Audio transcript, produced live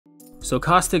So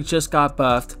Caustic just got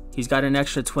buffed, he's got an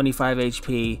extra 25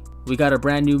 HP, we got a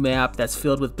brand new map that's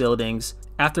filled with buildings.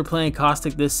 After playing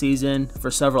Caustic this season for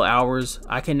several hours,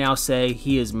 I can now say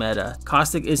he is meta.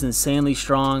 Caustic is insanely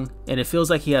strong, and it feels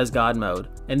like he has God mode.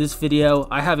 In this video,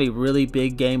 I have a really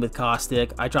big game with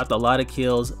Caustic. I dropped a lot of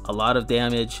kills, a lot of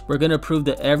damage. We're gonna prove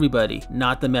to everybody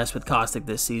not to mess with Caustic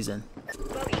this season.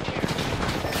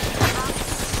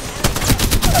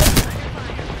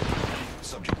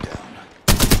 Subject down.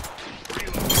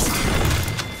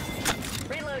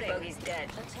 Reloading. Bogey's dead.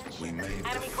 We made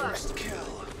the first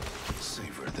kill.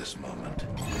 Savor this moment.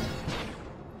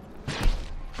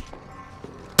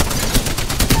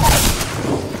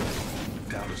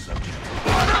 Down to subject.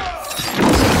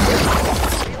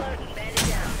 Reloading. Bandit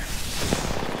down.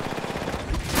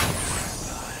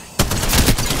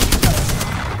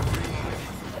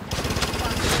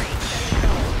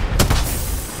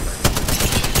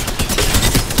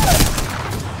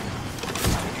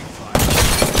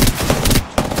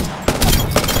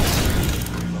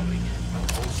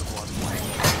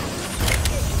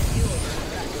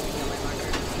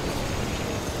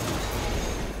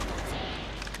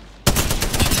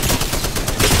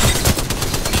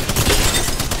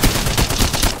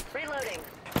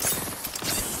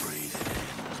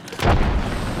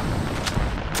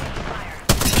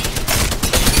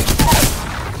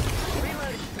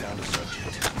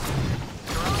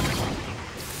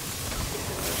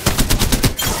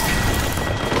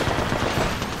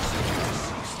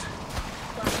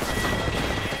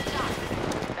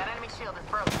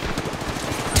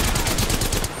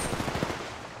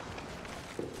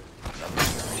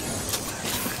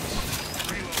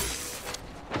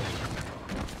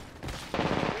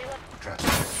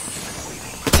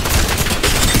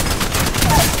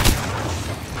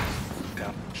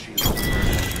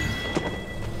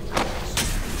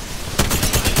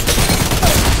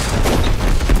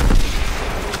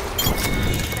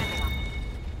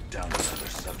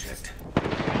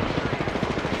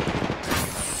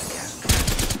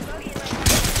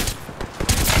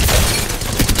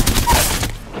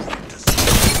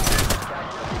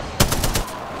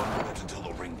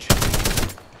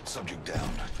 Subject down.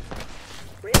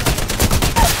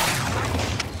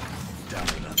 Down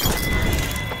to another.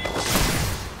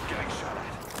 Getting shot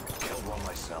at. Killed one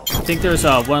myself. I think there's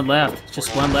one left,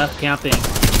 just one left camping.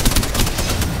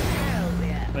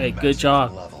 Wait, good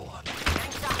job.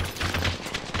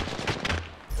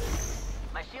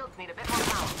 My shields need a bit more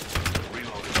power.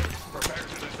 Reloading. Prepare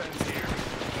to defend here.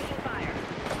 Taking fire.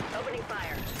 Opening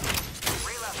fire.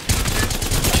 Reload.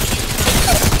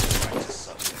 Right to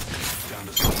subject. Down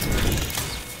to subject.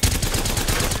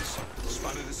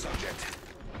 Spotted the subject.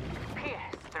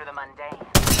 Pierce through the mundane.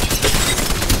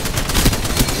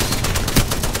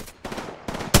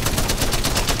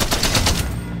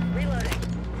 Reloading.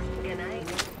 Good night.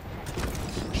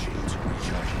 Shields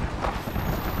recharging.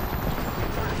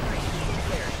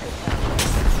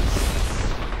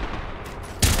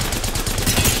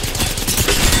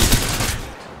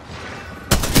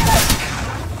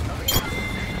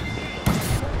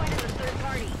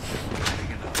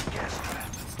 Picking up a gas trap.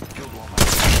 Killed one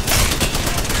myself.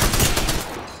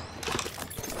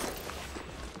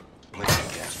 Placing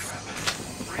gas trap.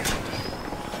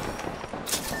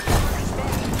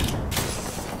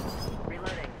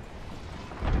 Reloading.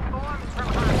 Forms from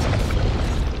behind.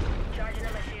 Charging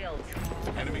on my shields.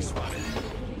 Enemy spotted.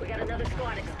 We got another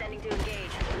squad extending to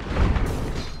engage.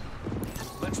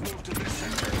 Let's move to this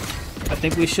sector. I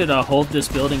think we should hold this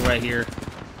building right here.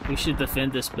 We should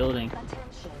defend this building.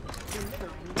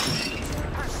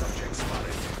 Subject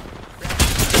spotted.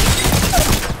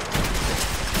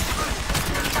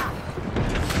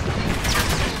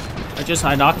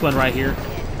 I knocked one right here.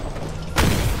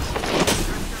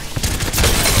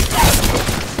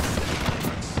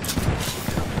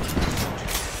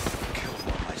 Killed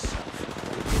one myself.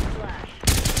 Flash.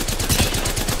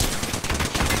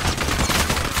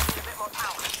 A bit more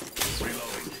power.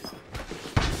 Reloading.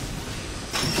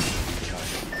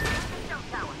 Recharging. Jump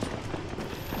tower.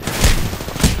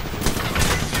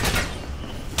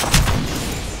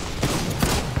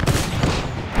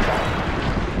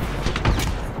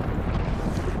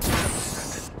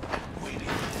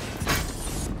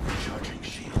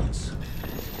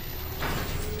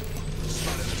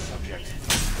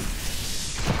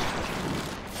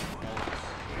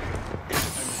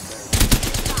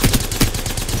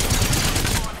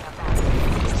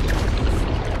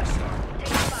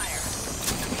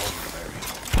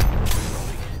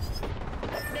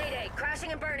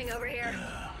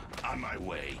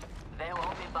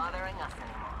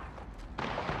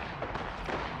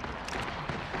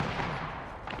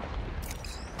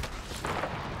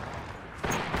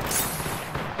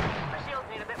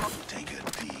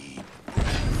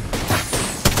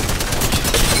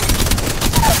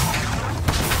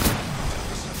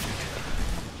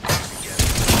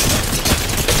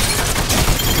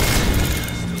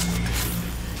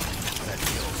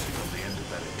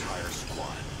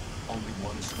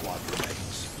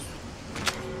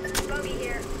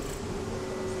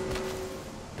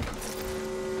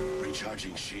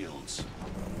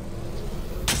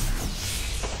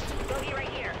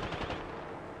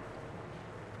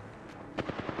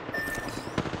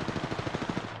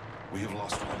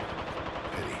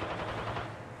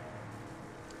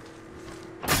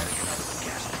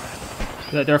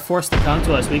 They're forced to come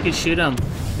to us. We can shoot them.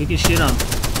 We can shoot them.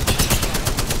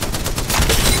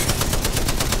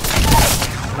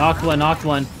 Knocked one, knocked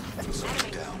one.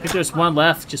 I think there's one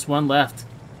left, just one left.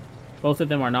 Both of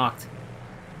them are knocked.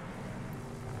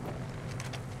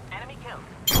 Enemy killed.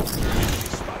 The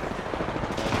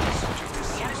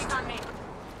enemy's on me.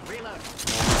 Reload.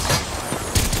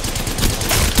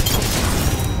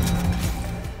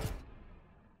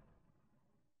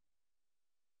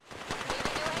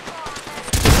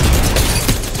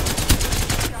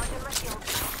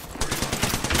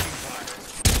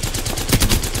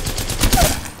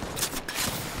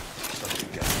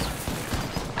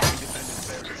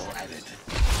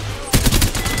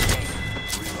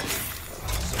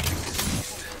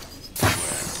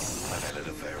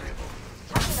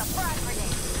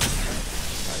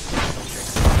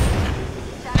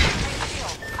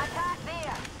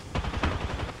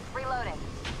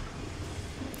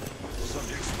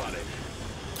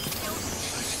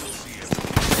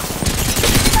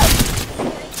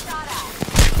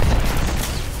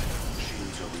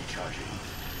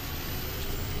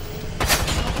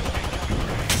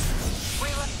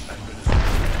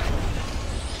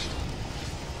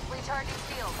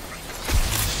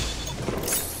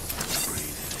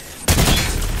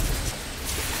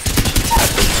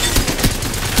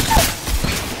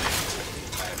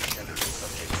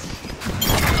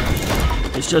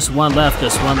 There's just one left,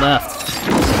 just one left.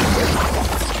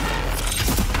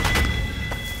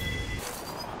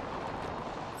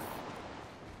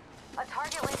 A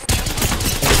target link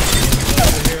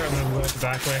Here, I'm gonna go the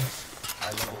back way.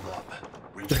 I leveled up.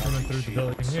 They're coming through the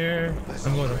building here.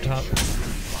 I'm going up top.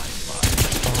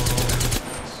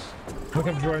 I'm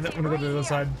gonna join that. I'm gonna go to the other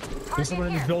side. There's someone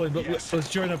in this building, but let's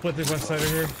join up with the ItsWestSider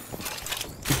here.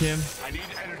 You can. I need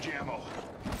energy ammo.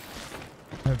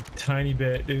 I have a tiny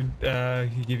bit, dude.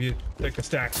 He give you like a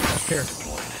stack. Here.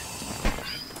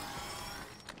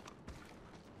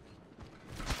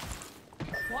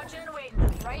 watching and waiting.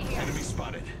 Right here. Enemy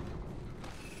spotted.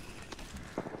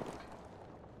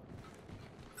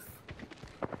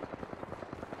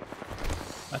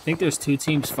 I think there's two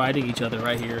teams fighting each other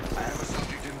right here. I have a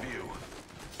subject in view.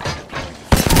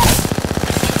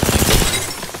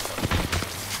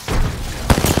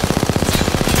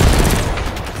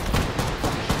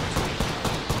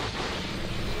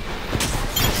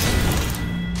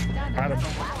 Got him.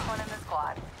 Last one in the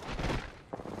squad.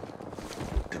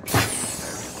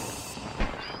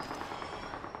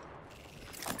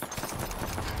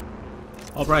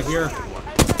 Oh, right here.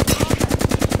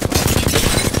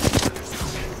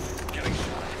 Getting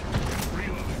shot.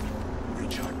 Reloading.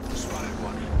 Recharge. Spotted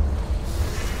one.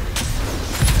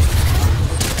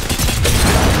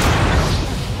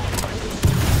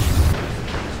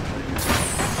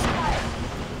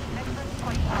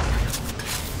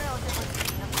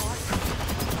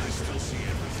 I still see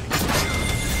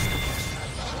everything.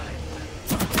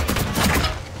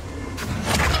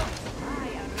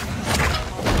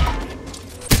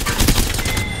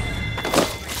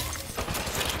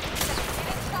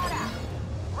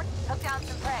 Took down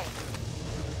some prey.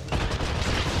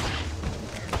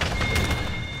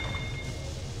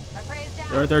 Our prey is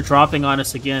down. They're dropping on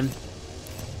us again.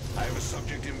 I have a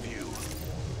subject in view.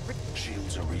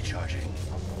 Shields are recharging.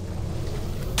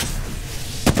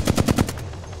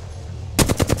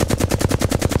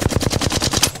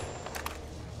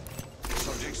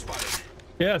 Subject spotted.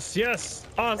 Yes, yes.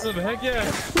 Awesome. Heck yeah.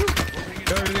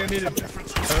 Got everything I needed.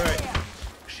 All right.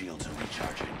 Shields are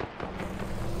recharging.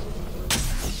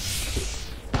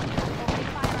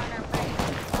 Fire on our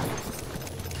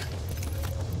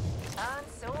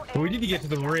prey. We need to get to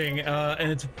the ring,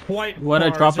 and it's quite You wanna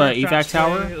far. drop Is there a evac fast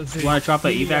tower? way? Let's see. You wanna drop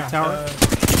a Yeah, evac tower? oh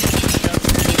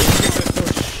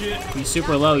shit. He's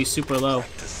super low, he's super low.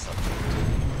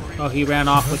 Oh, he ran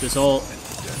off with his ult.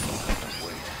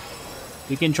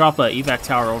 We can drop a evac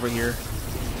tower over here.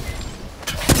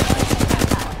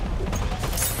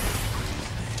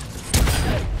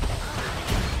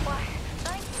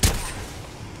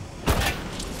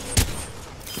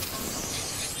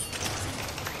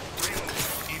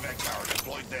 Evac tower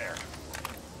deployed there.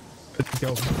 Let's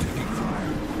go.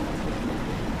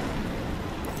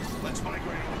 Let's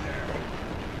migrate over there.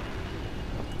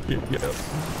 Yeah.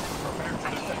 Prepare for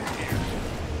defense here.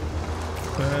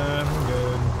 I'm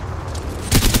good.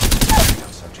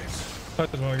 Subjects. I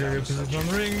just want to get a position on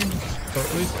the ring, or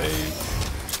at least a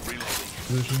Reloading.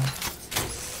 position.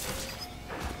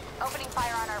 Opening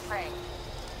fire on our prey.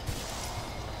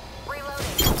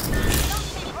 Reloading. Don't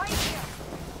stay right here.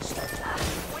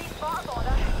 We fought on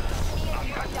us. Me and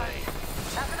you are done.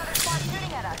 That's another squad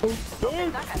shooting at us. Don't get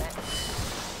stuck at it.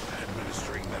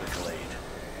 Administering medical aid.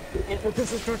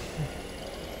 This is truck.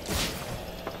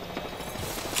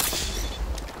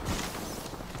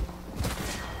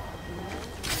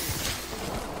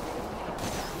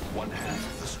 One half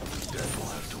of the school's dead will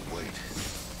have to wait.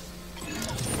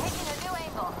 Taking a new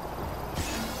angle.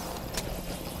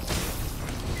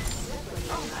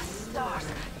 Oh my stars.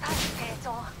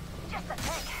 Agitator. Just a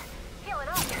tick. Healing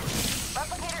up.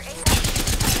 Replicator 8.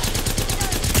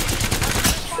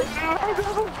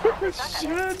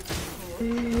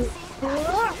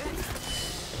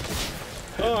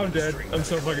 Oh, I'm dead. I'm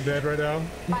so fucking dead right now.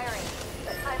 Firing.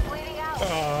 I'm bleeding out. Oh,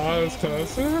 that was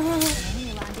close.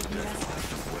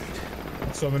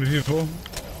 So many people.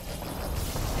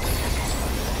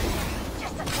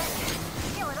 Just a tick.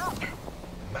 Healing up.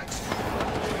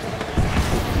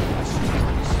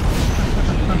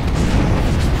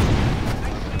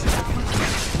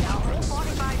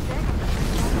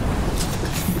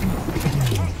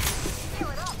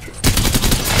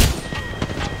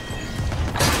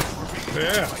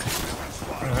 Yeah.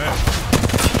 All right.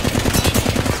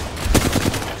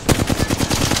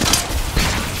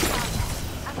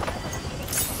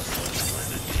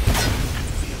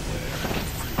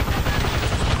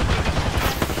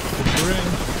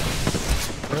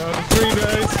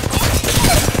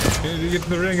 Did you get to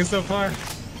the ring so far?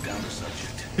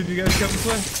 Did you guys come to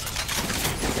play?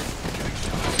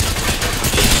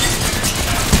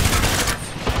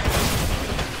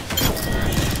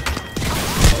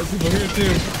 There's people here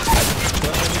too.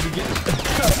 Well, I need to get...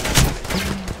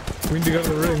 we need to go to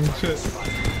the ring. Shit.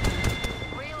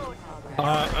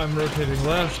 I'm rotating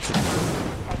left.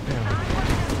 Damn.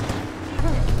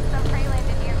 Some prey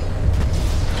landed near me.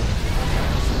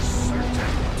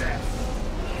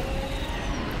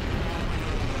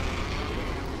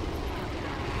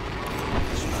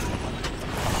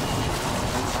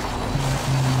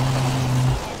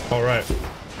 All right. I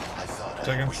thought I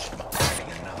Second. was finding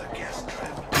another gas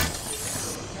trap.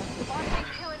 Launching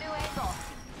to a new angle.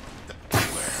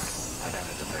 Where? I'm at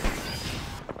the very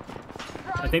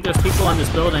I think there's people in this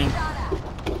building.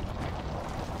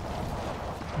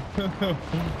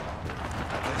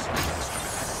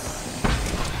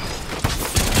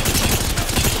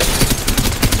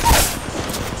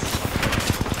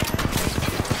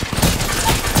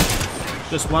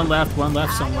 Just one left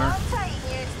somewhere.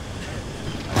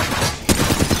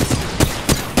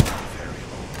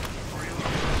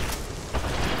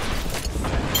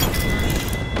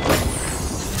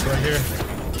 Right here.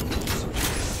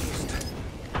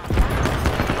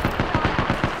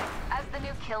 As the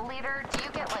new kill leader, do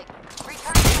you get like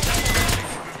return?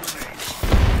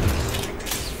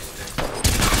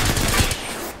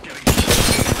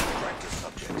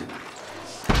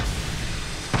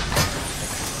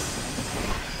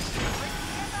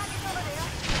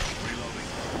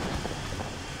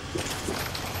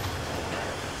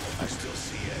 I still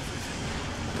see everything.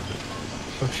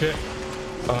 Oh shit.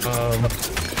 Oh.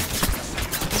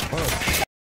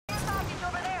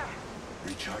 Over there.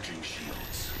 Recharging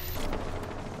shields.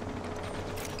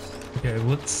 Okay,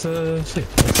 let's see. Let's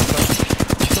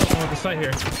go on the site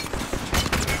here.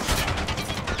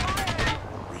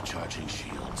 Recharging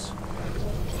shields.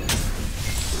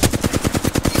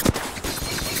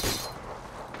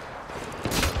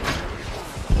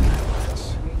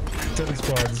 7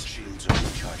 squads. Shields are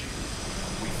recharging.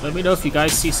 Let me know if you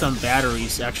guys see some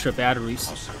batteries, extra batteries.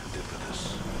 I'll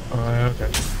serendipitous. Oh, okay.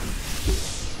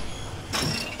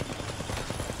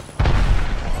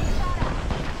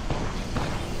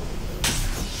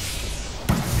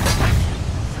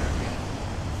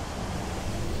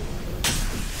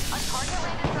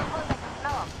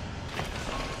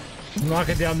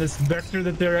 Knocking down this vector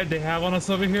that they have on us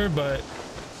over here, but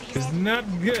it's not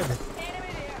good. Enemy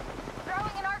there.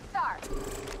 Throwing an arc star.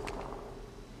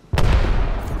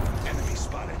 Enemy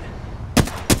spotted.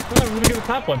 Oh, we're gonna get the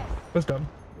top one. Let's go.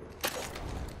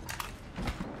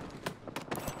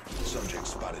 Subject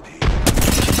spotted here.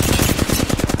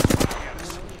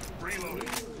 Reloading.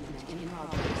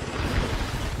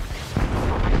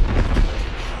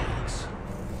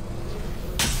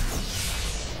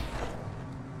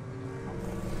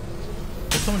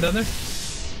 There's someone down there?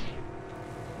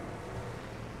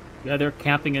 Yeah, they're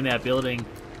camping in that building.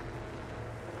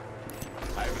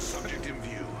 I have a subject in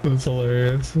view. That's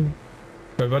hilarious. I'm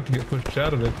about to get pushed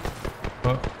out of it.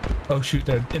 Oh shoot,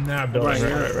 they're in that building.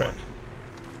 Right.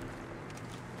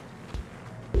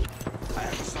 I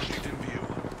have a subject in view.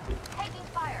 Taking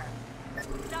fire.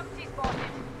 Subsea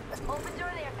spotted. Open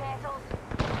door there, Petals.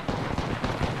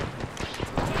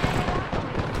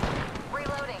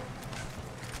 Reloading.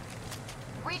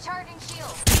 Recharging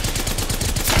shield.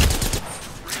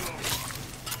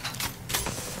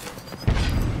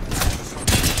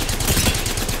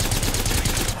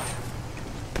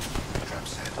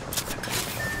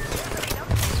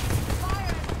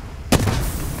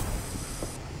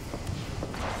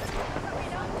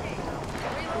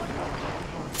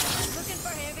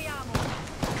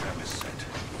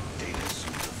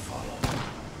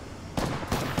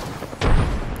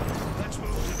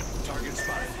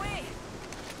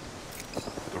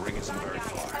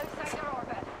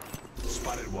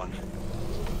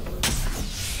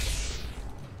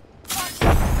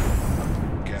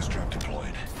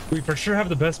 We for sure have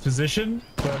the best position,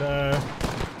 but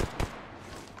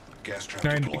Gas trap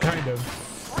kind deployed. of.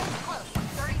 One's close.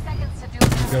 30 seconds to do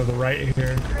it. Go to the right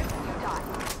here. Chris, you die.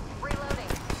 Reloading.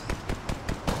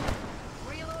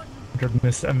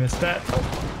 Reloading. I missed that.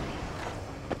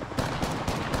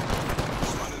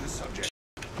 Spotted the subject.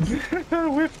 I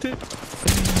whiffed it.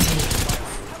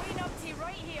 Coming up to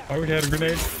right here. I already had a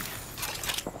grenade.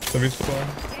 Let me spawn.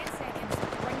 10 seconds.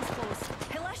 Rings close.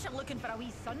 Hellish are looking for a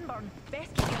wee sunburn.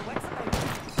 Best keep your wits about you.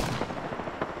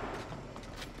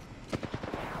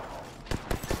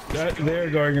 They're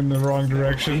going in the wrong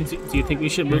direction. Do you think we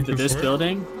should move to this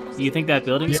building? Do you think that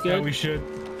building's Yeah, good? we should.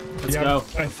 Let's Yeah, go.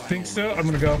 I think so. I'm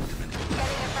gonna go. Getting a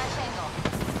fresh angle.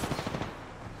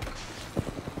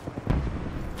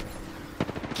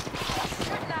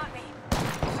 Shooting at me.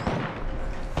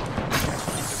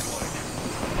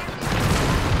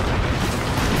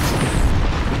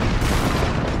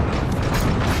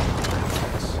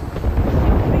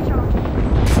 Recharge.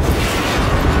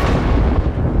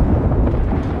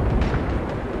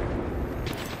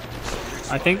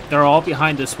 I think they're all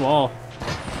behind this wall.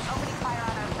 Opening fire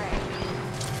on our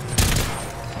prey.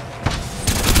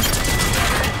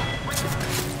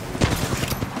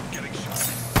 Getting shot.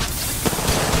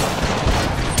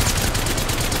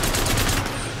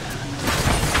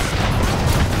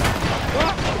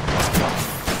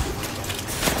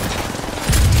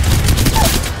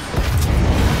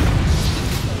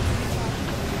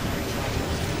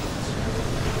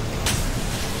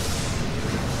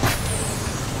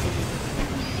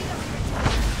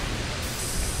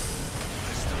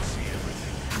 I still see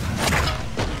everything.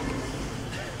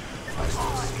 I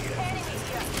still see everything. Enemies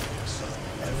here. Son,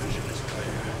 my vision is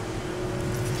clear.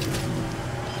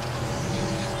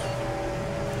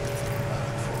 I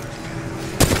look forward to getting ready.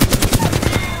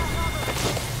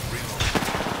 Reload.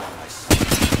 I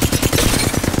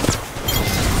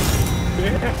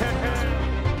see.